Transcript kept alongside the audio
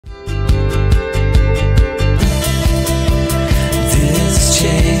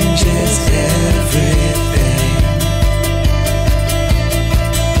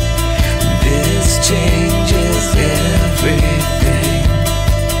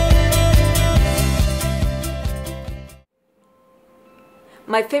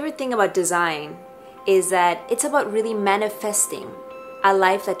My favorite thing about design is that it's about really manifesting a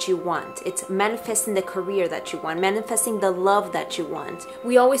life that you want. It's manifesting the career that you want, manifesting the love that you want.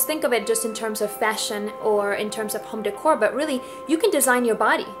 We always think of it just in terms of fashion or in terms of home decor, but really, you can design your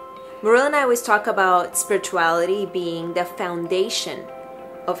body. Maryl and I always talk about spirituality being the foundation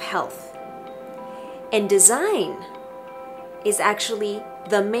of health. And design is actually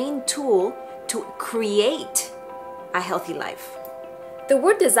the main tool to create a healthy life. The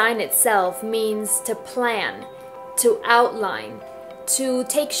word design itself means to plan, to outline, to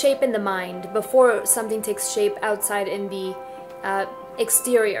take shape in the mind before something takes shape outside in the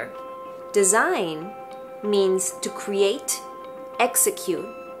exterior. Design means to create, execute,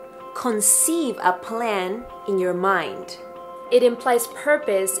 conceive a plan in your mind. It implies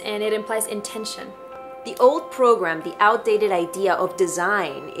purpose and it implies intention. The old program, the outdated idea of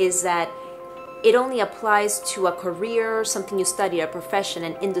design is that it only applies to a career, something you study, a profession,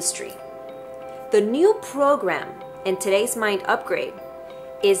 an industry. The new program in today's mind upgrade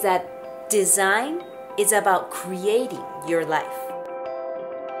is that design is about creating your life.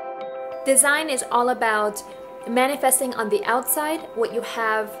 Design is all about manifesting on the outside what you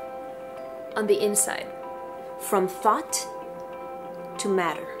have on the inside. From thought to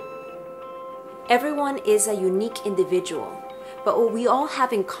matter. Everyone is a unique individual, but what we all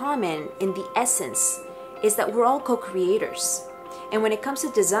have in common in the essence is that we're all co-creators. And when it comes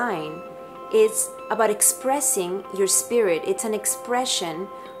to design, it's about expressing your spirit. It's an expression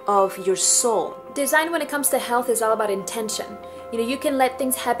of your soul. Design when it comes to health is all about intention. You can let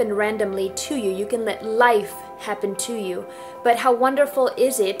things happen randomly to you. You can let life happen to you. But how wonderful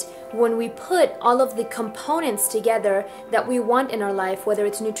is it when we put all of the components together that we want in our life, whether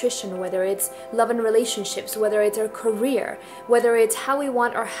it's nutrition, whether it's love and relationships, whether it's our career, whether it's how we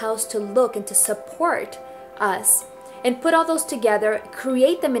want our house to look and to support us, and put all those together,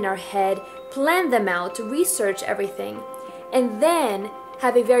 create them in our head, plan them out, research everything, and then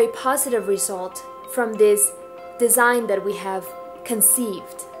have a very positive result from this design that we have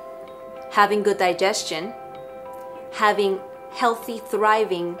conceived. Having good digestion, having healthy,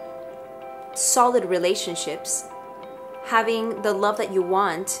 thriving, solid relationships, having the love that you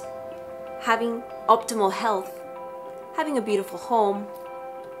want, having optimal health, having a beautiful home,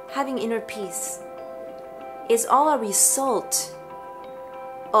 having inner peace is all a result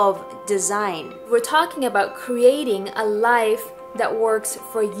of design. We're talking about creating a life that works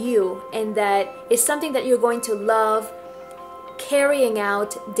for you and that is something that you're going to love carrying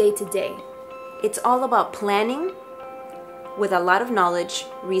out day to day. It's all about planning with a lot of knowledge,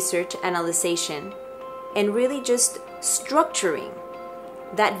 research, analyzation, and really just structuring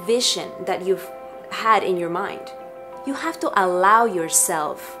that vision that you've had in your mind. You have to allow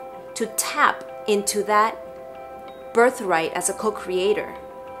yourself to tap into that birthright as a co-creator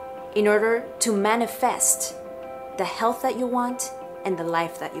in order to manifest the health that you want and the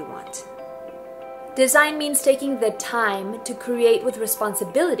life that you want. Design means taking the time to create with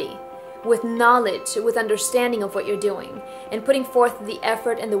responsibility, with knowledge, with understanding of what you're doing, and putting forth the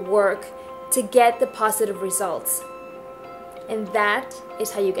effort and the work to get the positive results. And that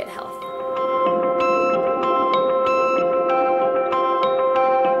is how you get health.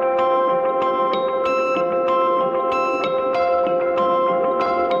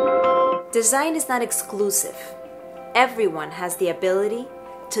 Design is not exclusive. Everyone has the ability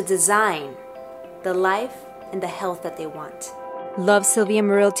to design the life and the health that they want. Love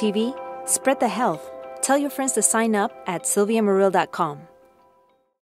Silvie+Maryl TV? Spread the health. Tell your friends to sign up at silvie+maryl.com.